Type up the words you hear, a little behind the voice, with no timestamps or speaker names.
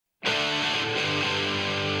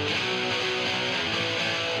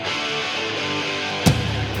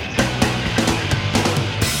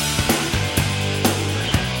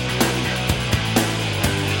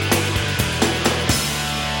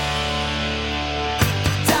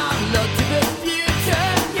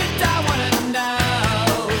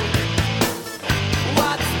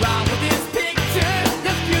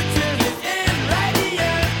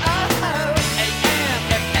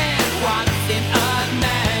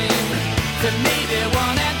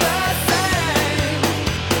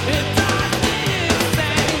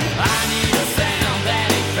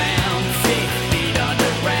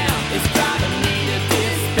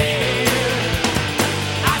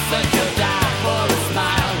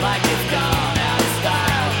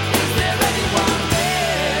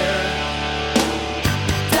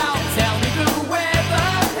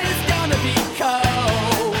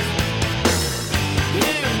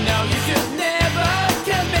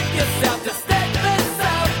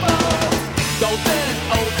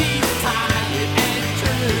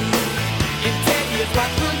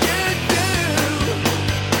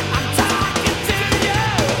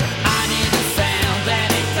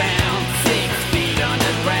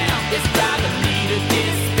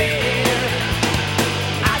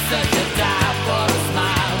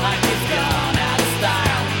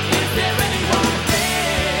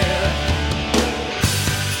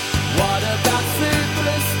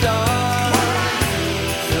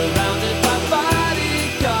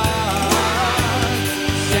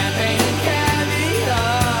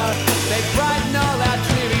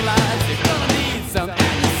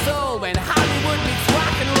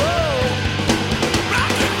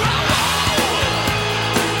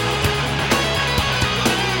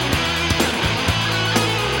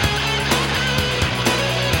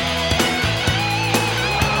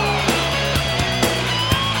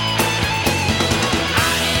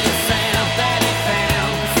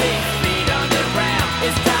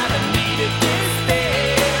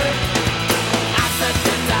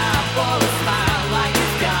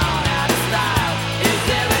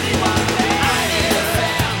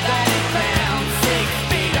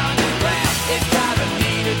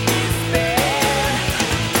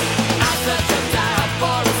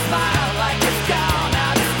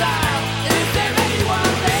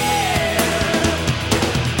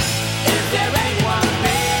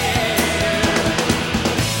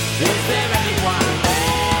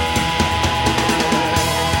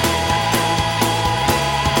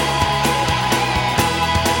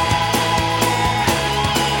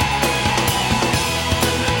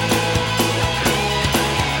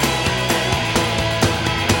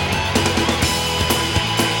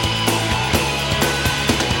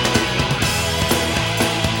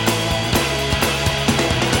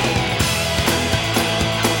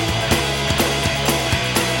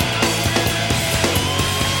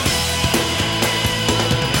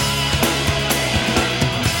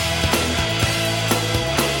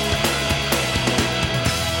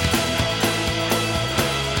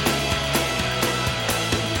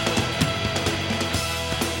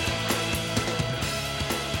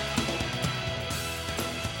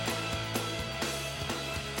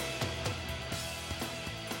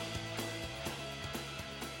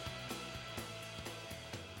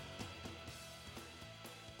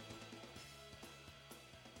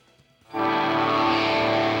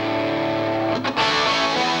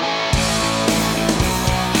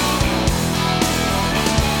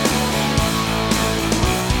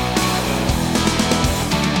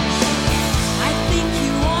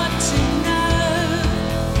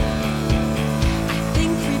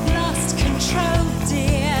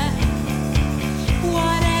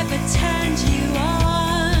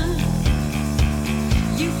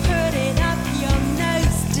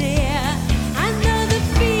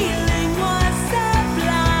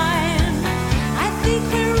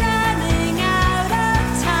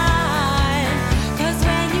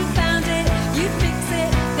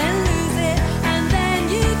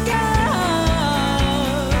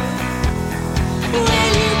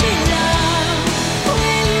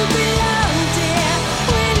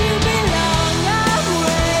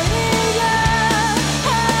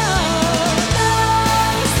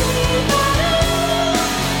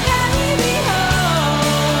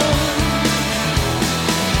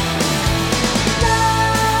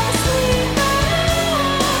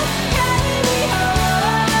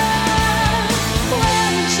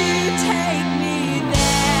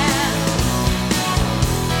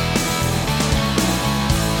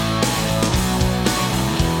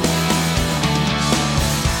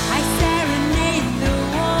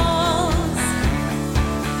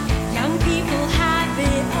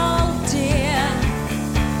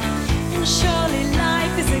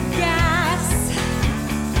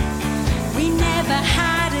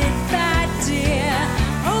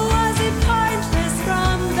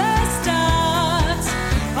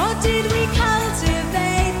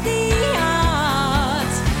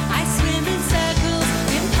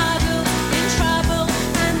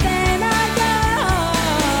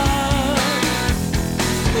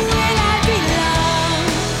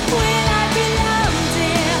Will I belong,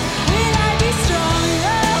 dear? Will I be strong,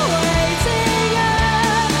 waiting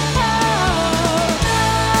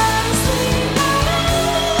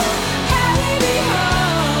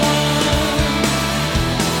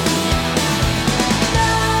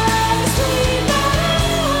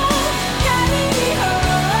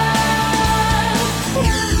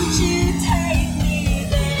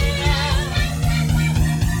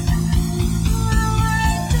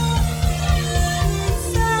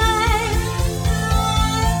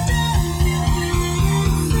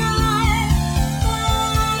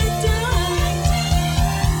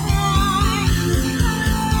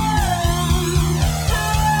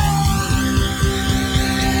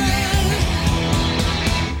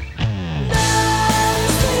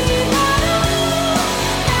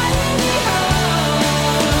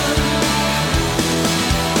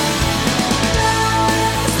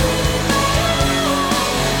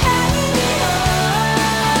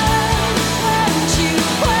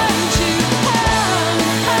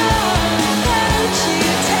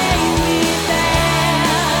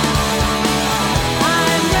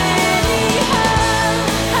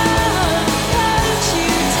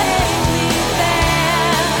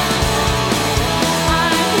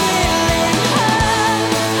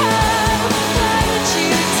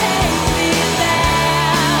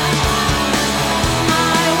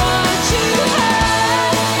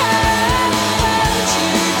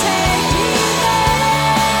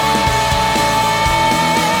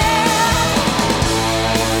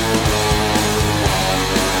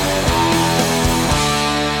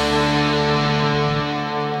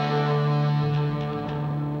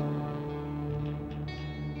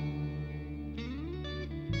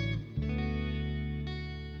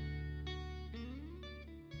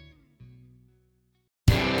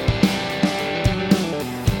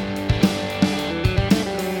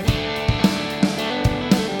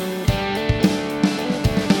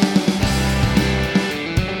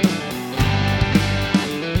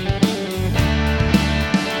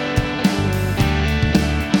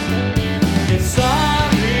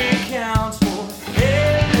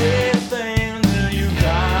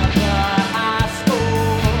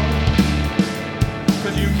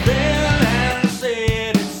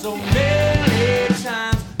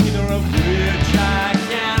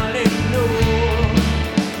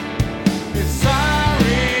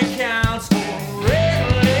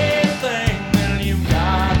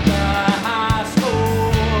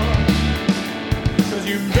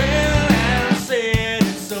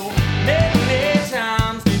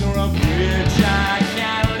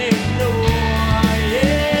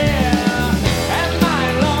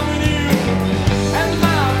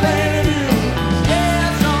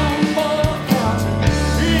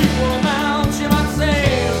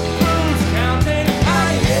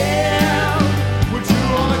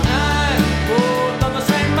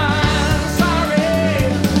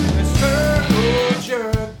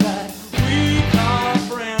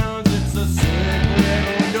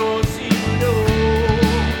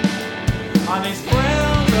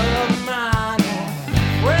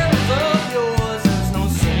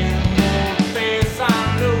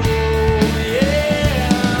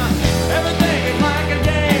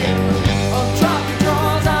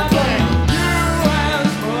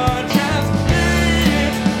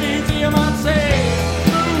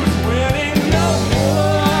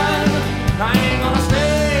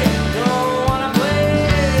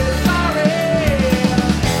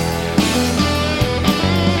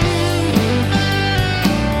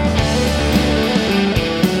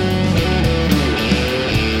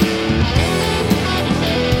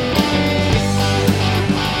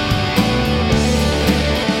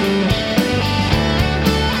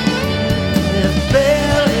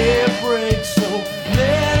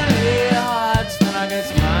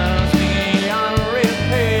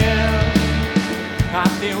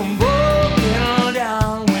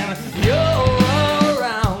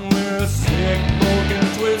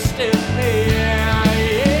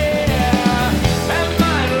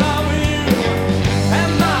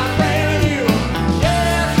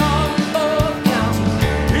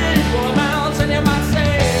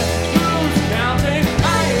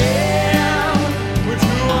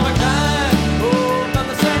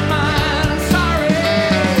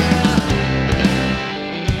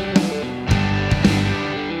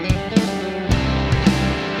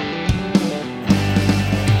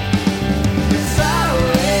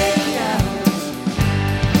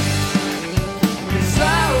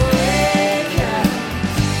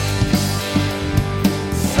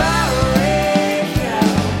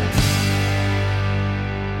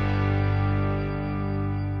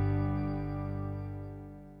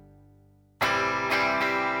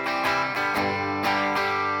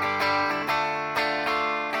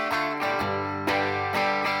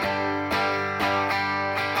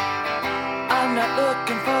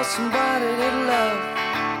lost somebody to love,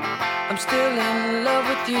 I'm still in love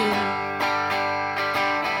with you.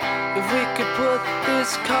 If we could put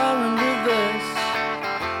this car in reverse,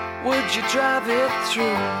 would you drive it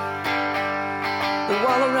through? The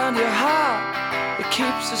wall around your heart, it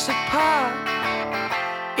keeps us apart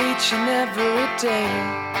each and every day.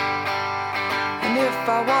 And if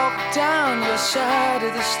I walk down your side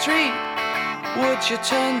of the street, would you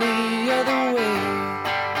turn the other way?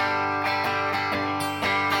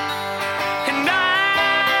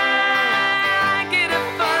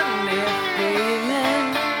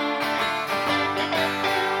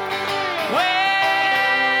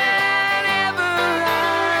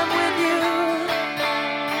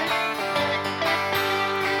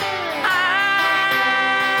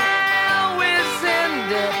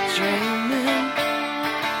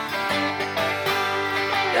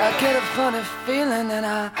 I get a funny feeling and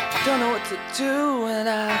I don't know what to do, and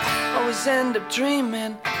I always end up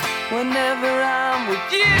dreaming whenever I'm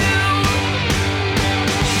with you.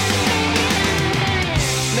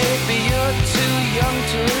 Maybe you're too young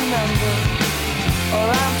to remember, or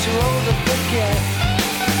I'm too old to forget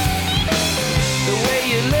the way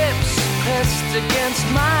your lips pressed against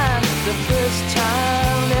mine the first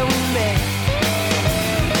time that we met.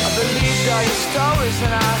 I believed all your stories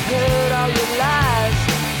and I heard all your lies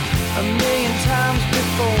a million times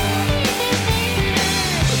before.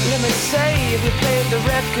 But let me say, if you played the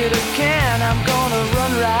record again, I'm gonna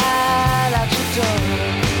run right out your door.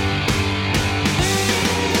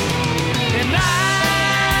 And I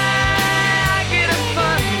get a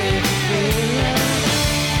funny feeling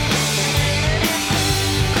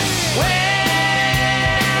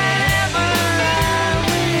whenever I'm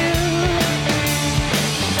with you.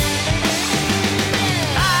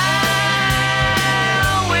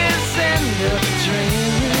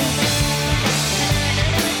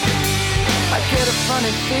 I get a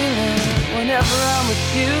funny feeling whenever I'm with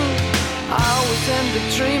you. I always end up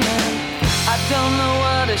dreaming I don't know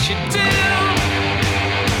what I should do.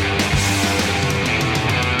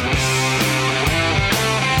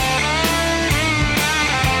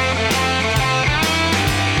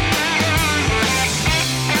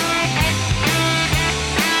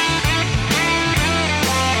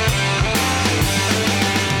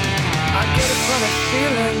 I get a funny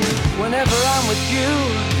feeling whenever I'm with you.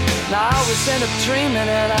 I always end up dreaming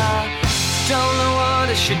and I don't know what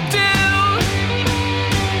I should do.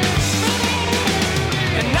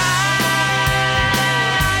 And I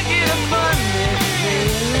get a funny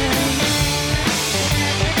feeling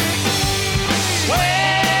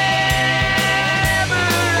whenever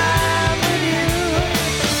I'm with you.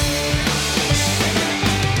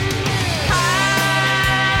 I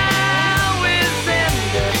always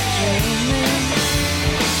end up dreaming.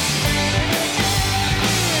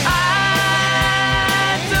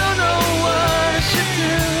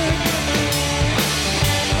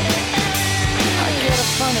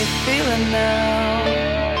 Funny feeling now.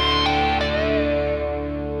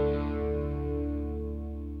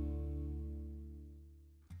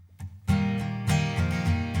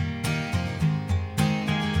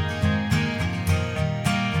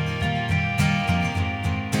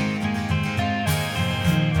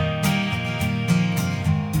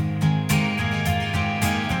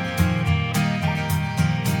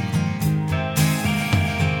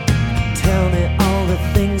 Tell me all the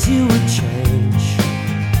things you would change.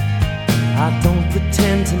 I don't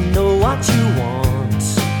pretend to know what you want.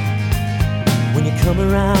 When you come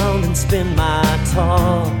around and spin my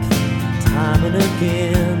top, time and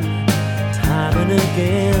again, time and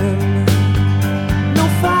again. No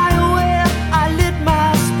fire where I lit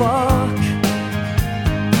my spark.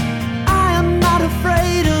 I am not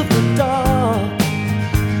afraid of the dark.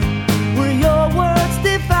 Where your words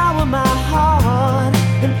devour my heart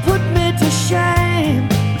and put me to shame,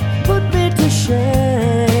 put me to shame.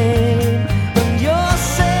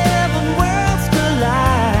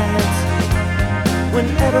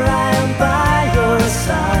 Whenever I am by your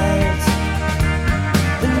side,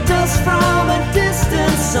 and dust from a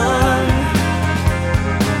distant sun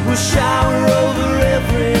will shower over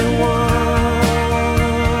everyone.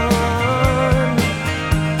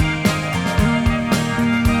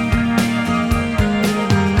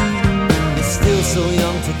 You're still so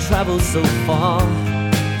young to travel so far,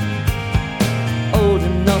 old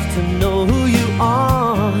enough to know who you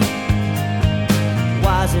are,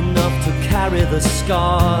 wise enough to carry the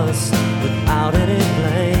scars without any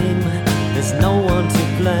blame. There's no one to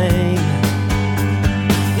blame.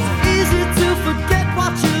 It's easy to forget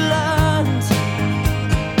what you learned,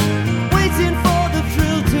 waiting for the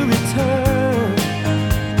thrill to return,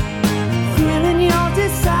 feeling your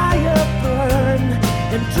desire burn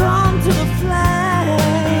and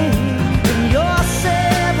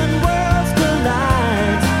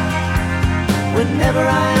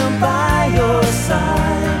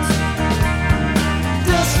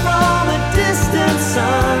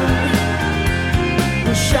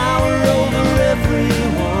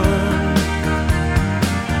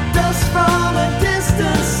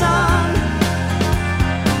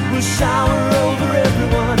a shower over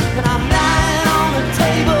everyone, and I'm lying on the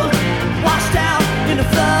table, washed out in the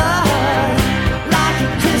flood, like a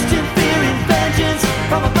Christian fearing vengeance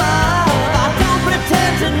from above. I don't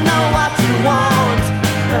pretend to know what you want,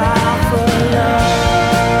 but I offer love.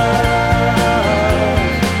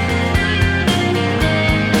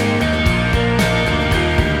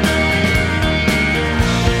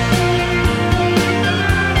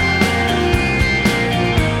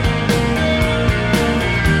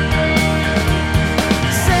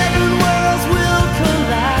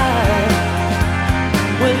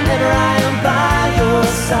 Whenever I am by your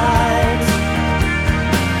side,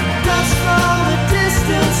 dust from the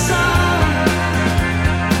distant sun,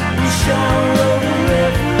 we shower over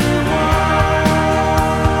everyone.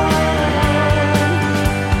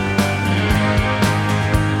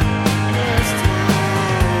 As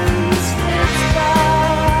time slips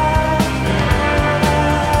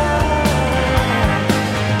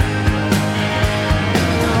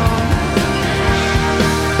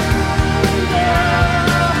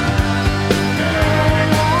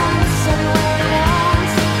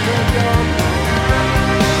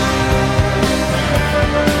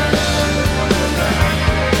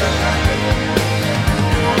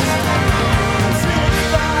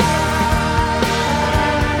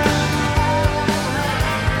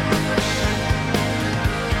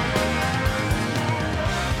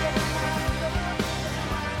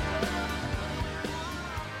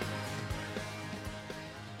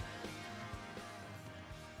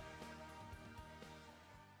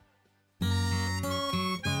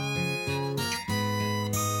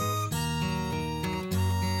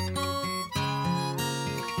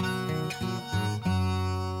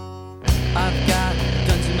I've got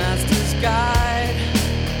Dungeon Master's Guide.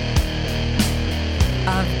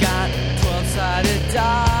 I've got 12-sided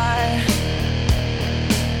die.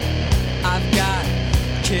 I've got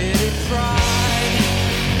Kitty Pryde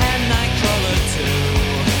and Nightcrawler too,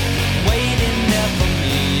 waiting there for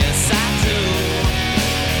me. Yes, I do.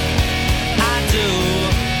 I do.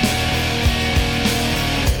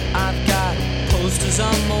 I've got posters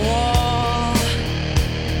on the wall,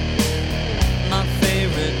 my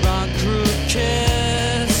favorite rock group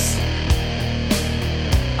Kiss.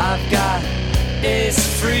 I've got Ace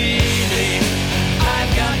Frehley,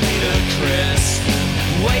 I've got Peter Criss,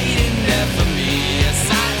 waiting there for me. Yes,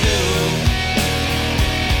 I do.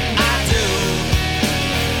 I do.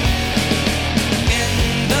 In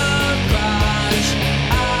the garage,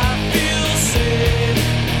 I feel safe.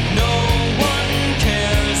 No one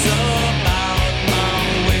cares about my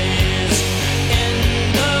ways. In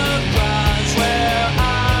the garage where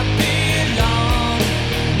I belong,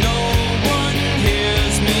 no one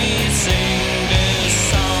hears me sing this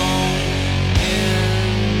song. In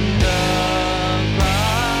the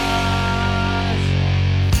garage.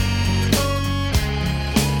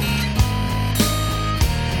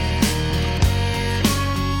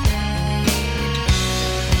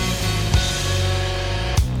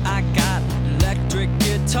 I got electric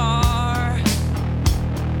guitar.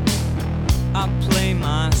 I play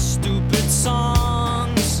my stupid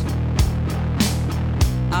songs.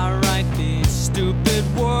 I write these stupid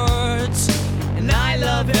words, and I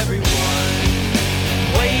love everyone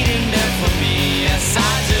waiting there for me. Yes, I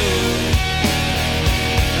do.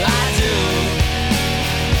 I do.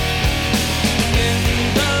 In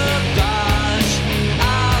the garage,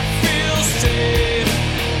 I feel safe.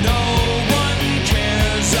 No one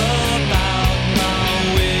cares about my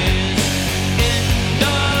ways. In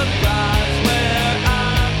the garage where I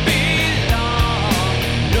belong,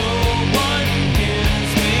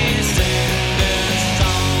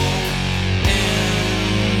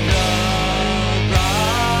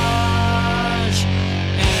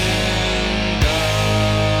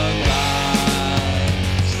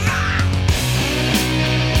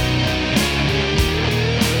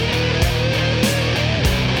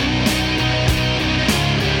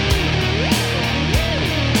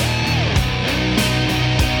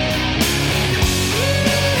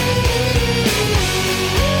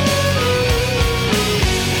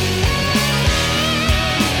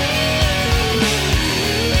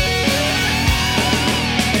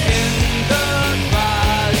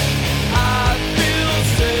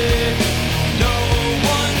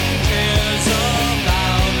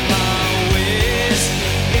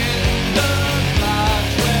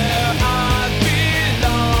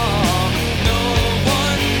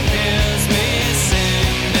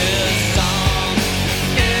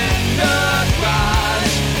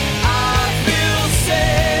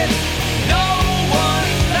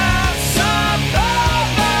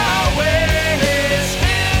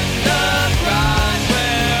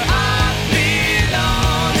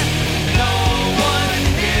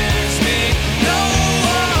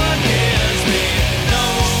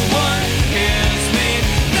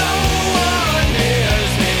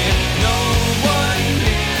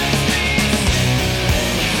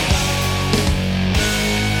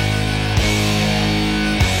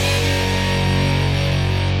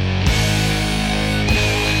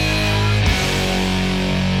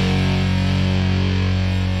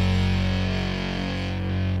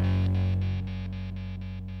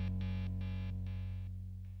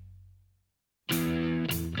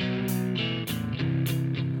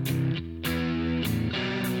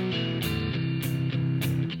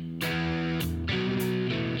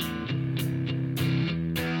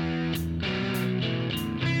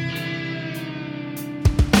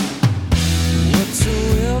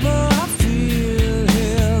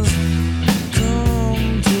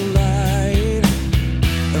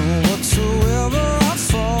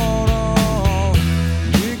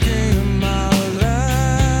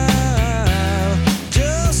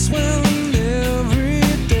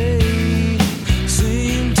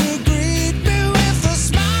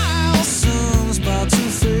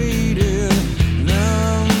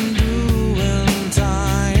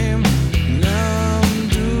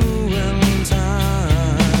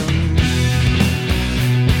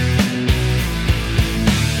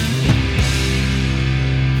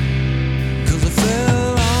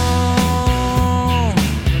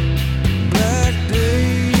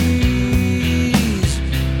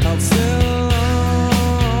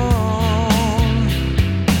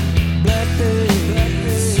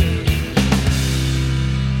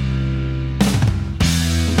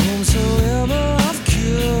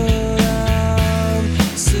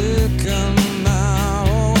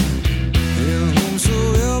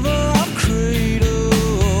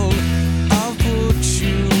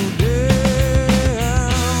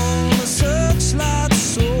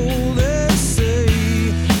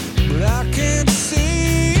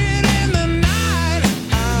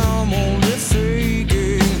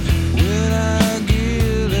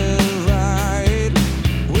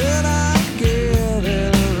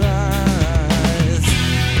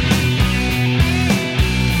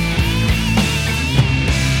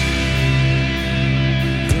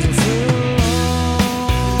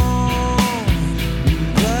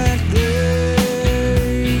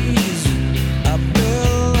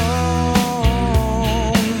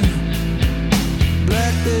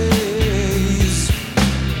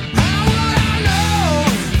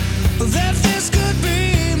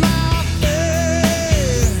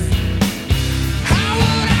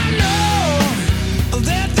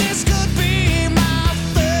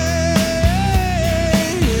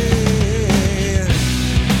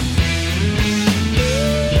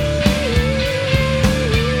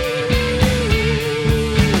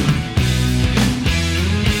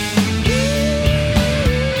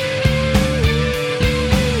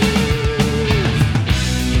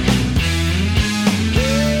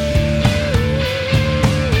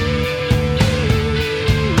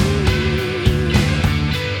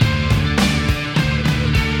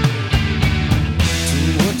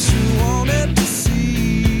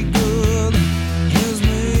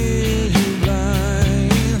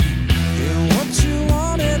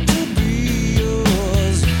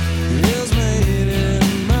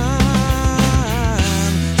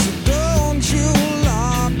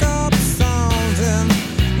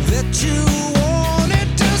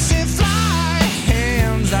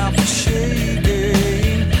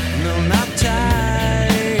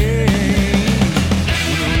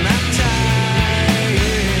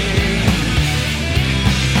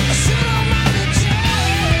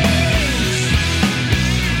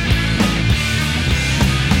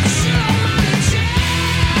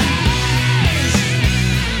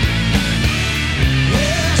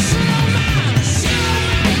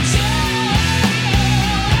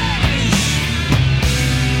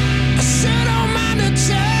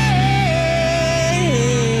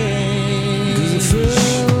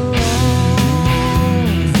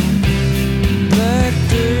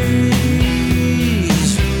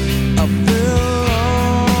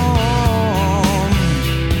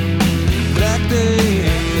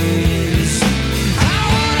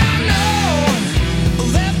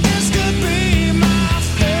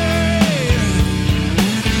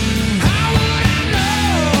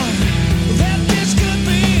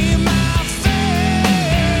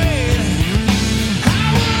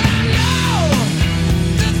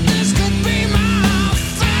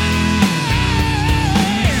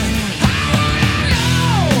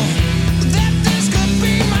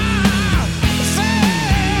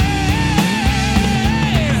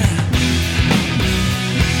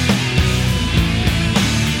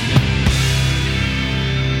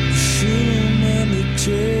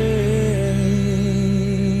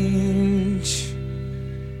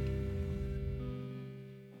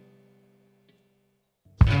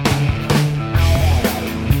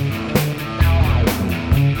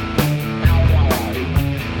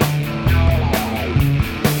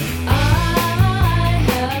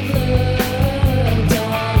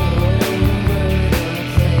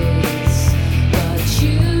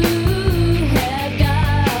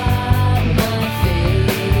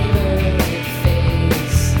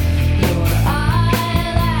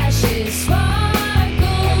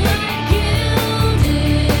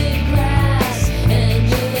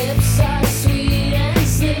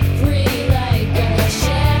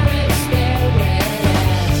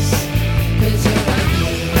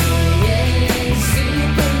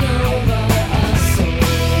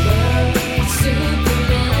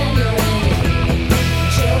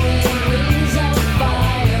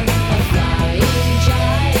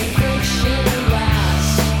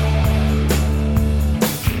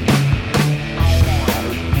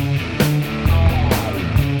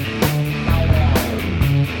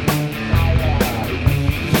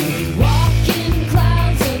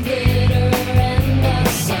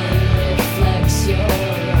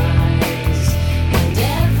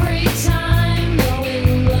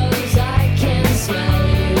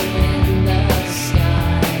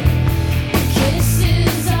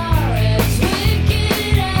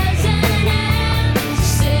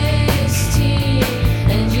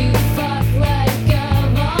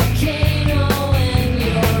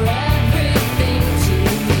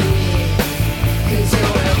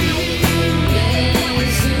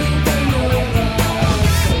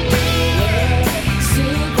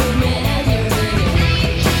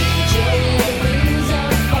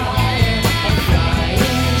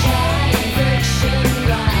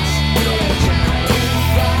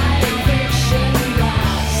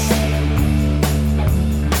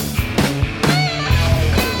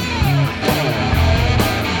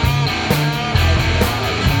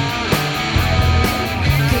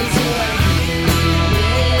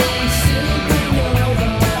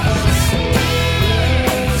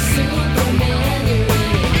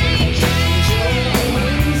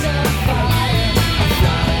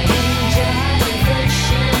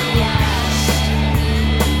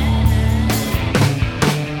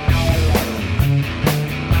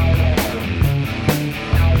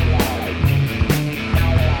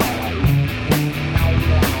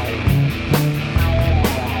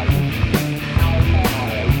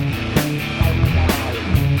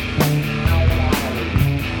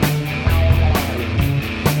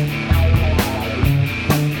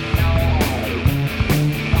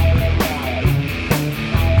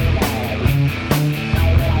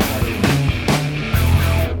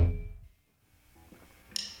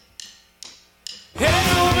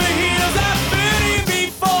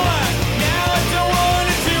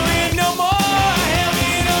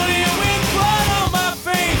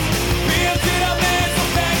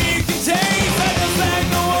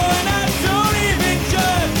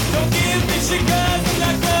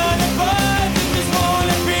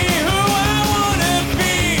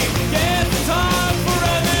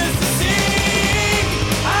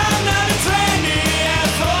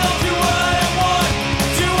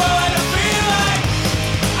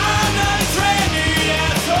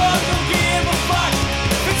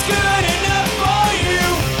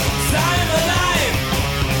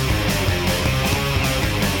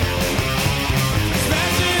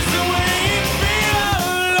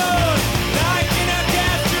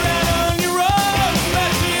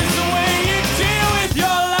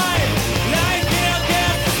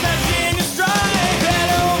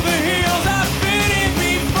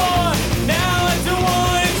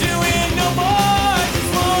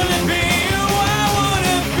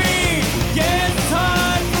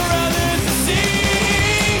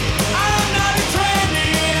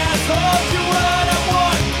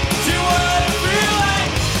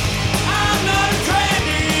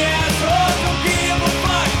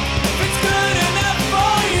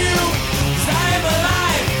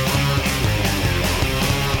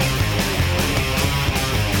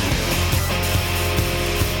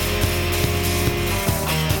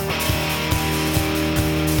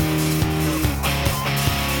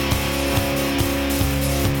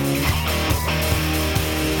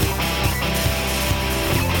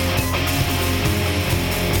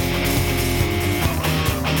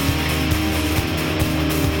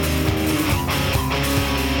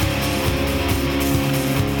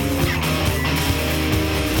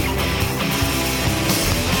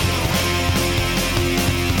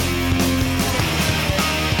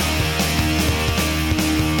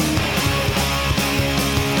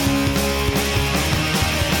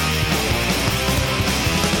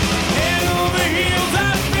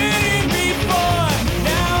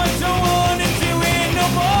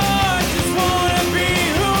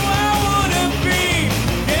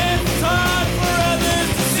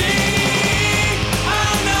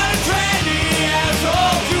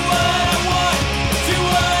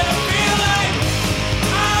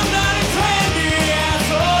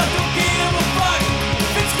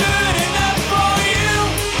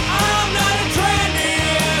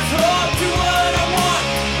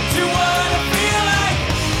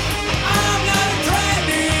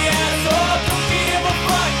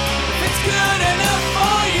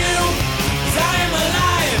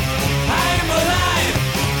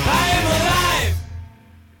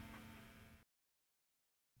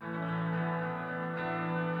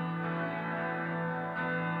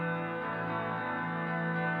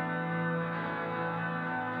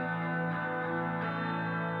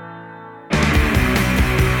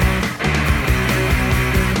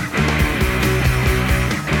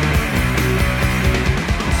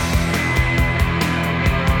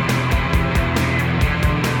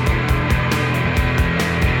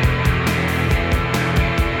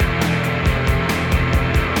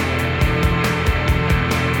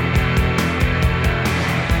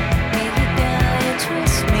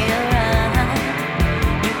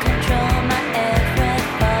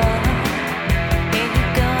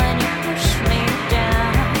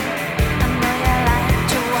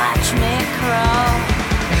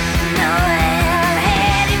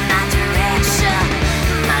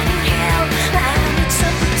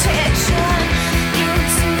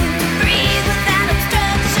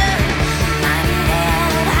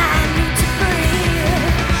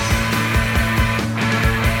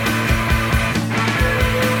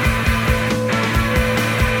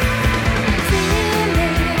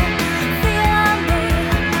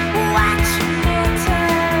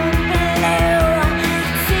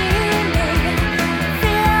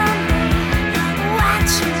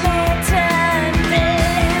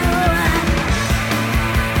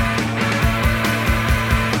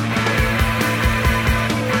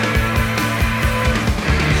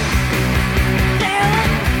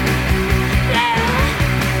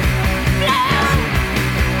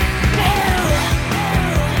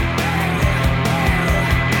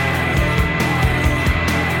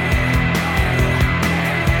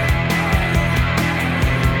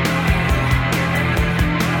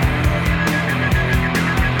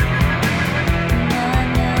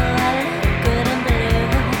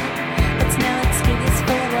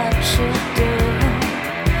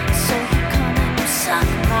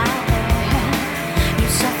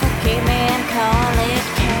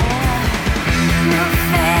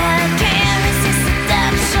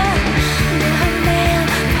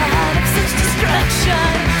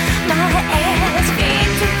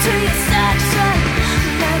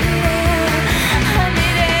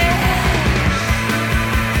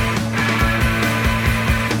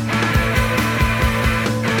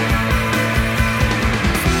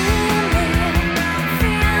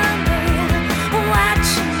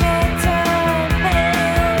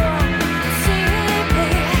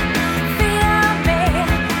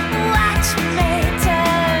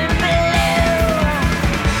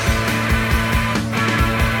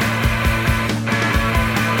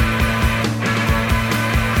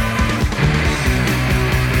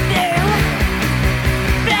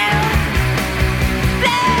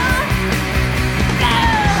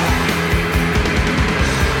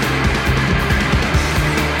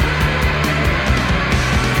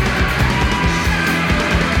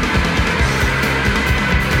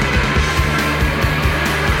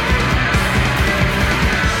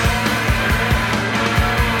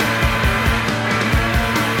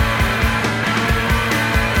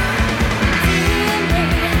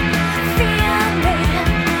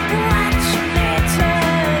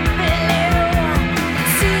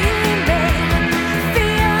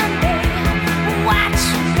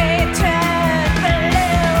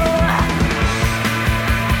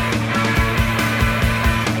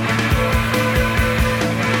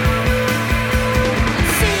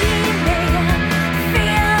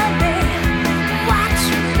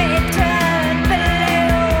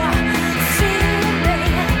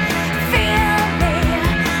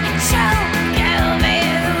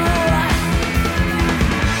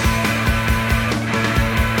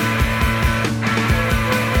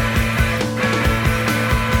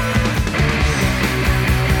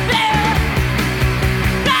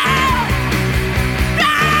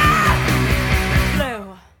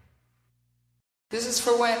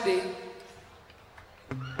 Wendy.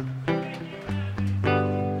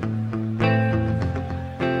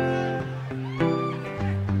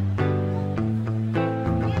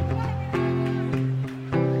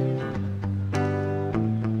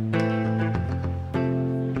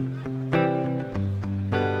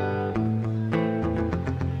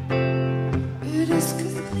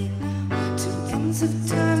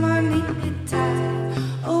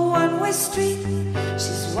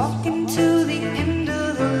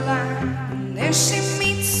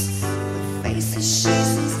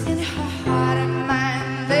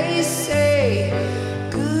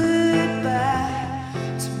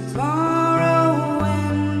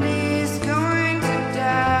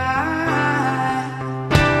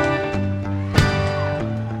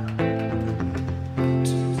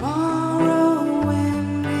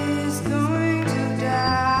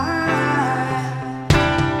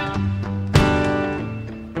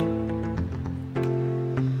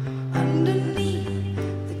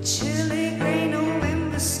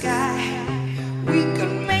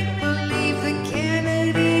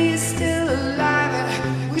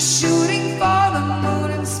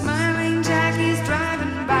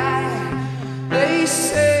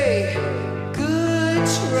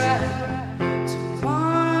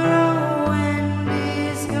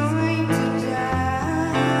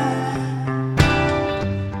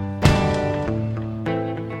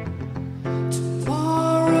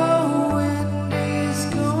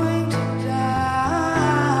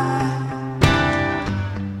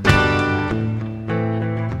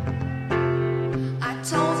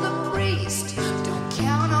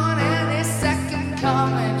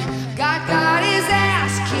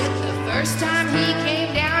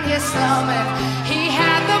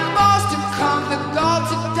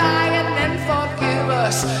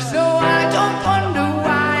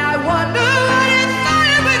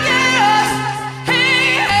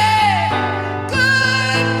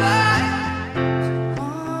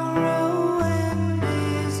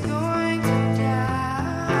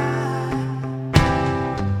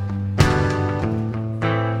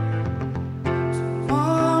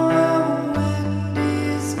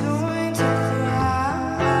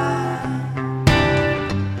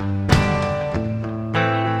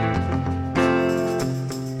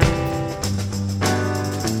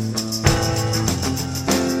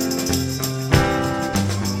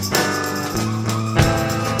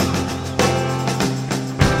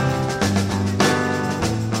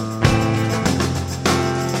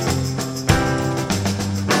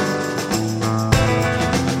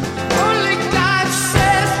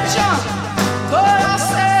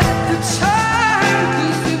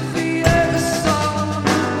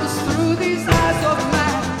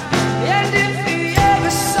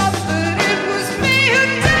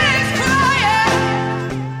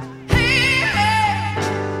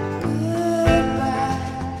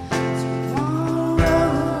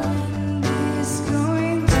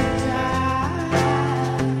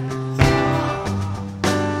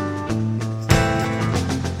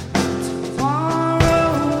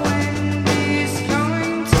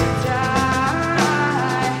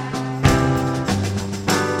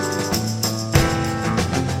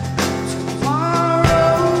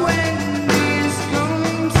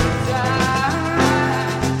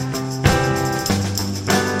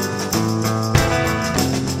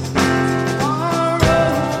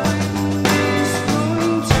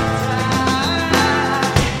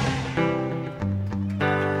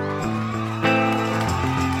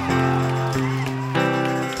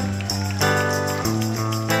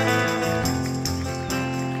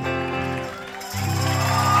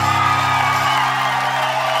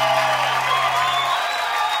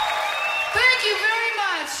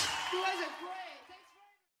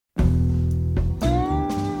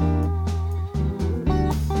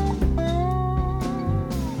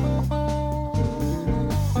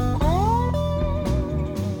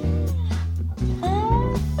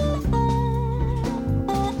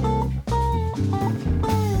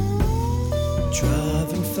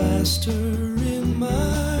 faster in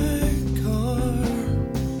my car,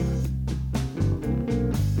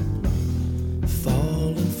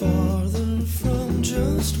 falling farther from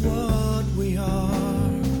just what we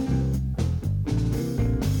are.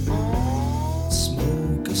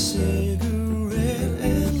 Smoke a cigarette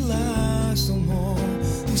and lie some more.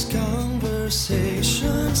 These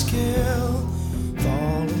conversations kill,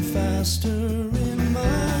 falling faster in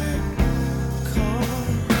my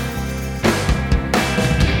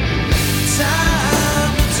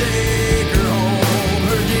take her home,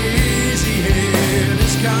 her dizzy head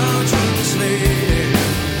is contemplated.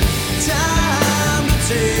 Time to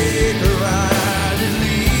take her ride, it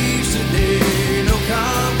leaves today, no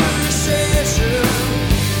compromise.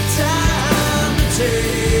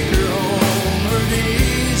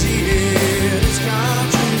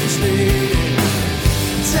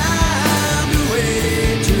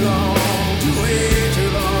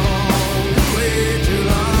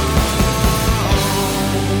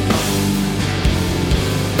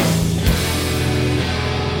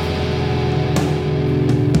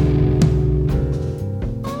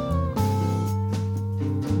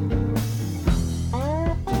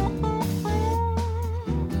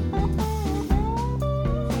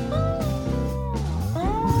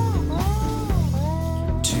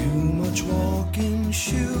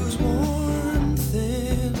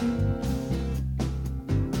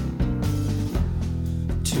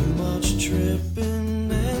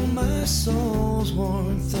 walls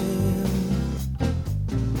worn thin.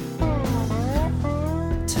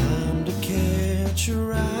 Time to catch a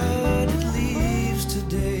ride, it leaves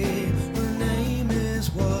today. Her name is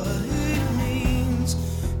what it means.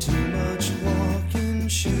 Too much walking,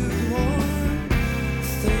 shoe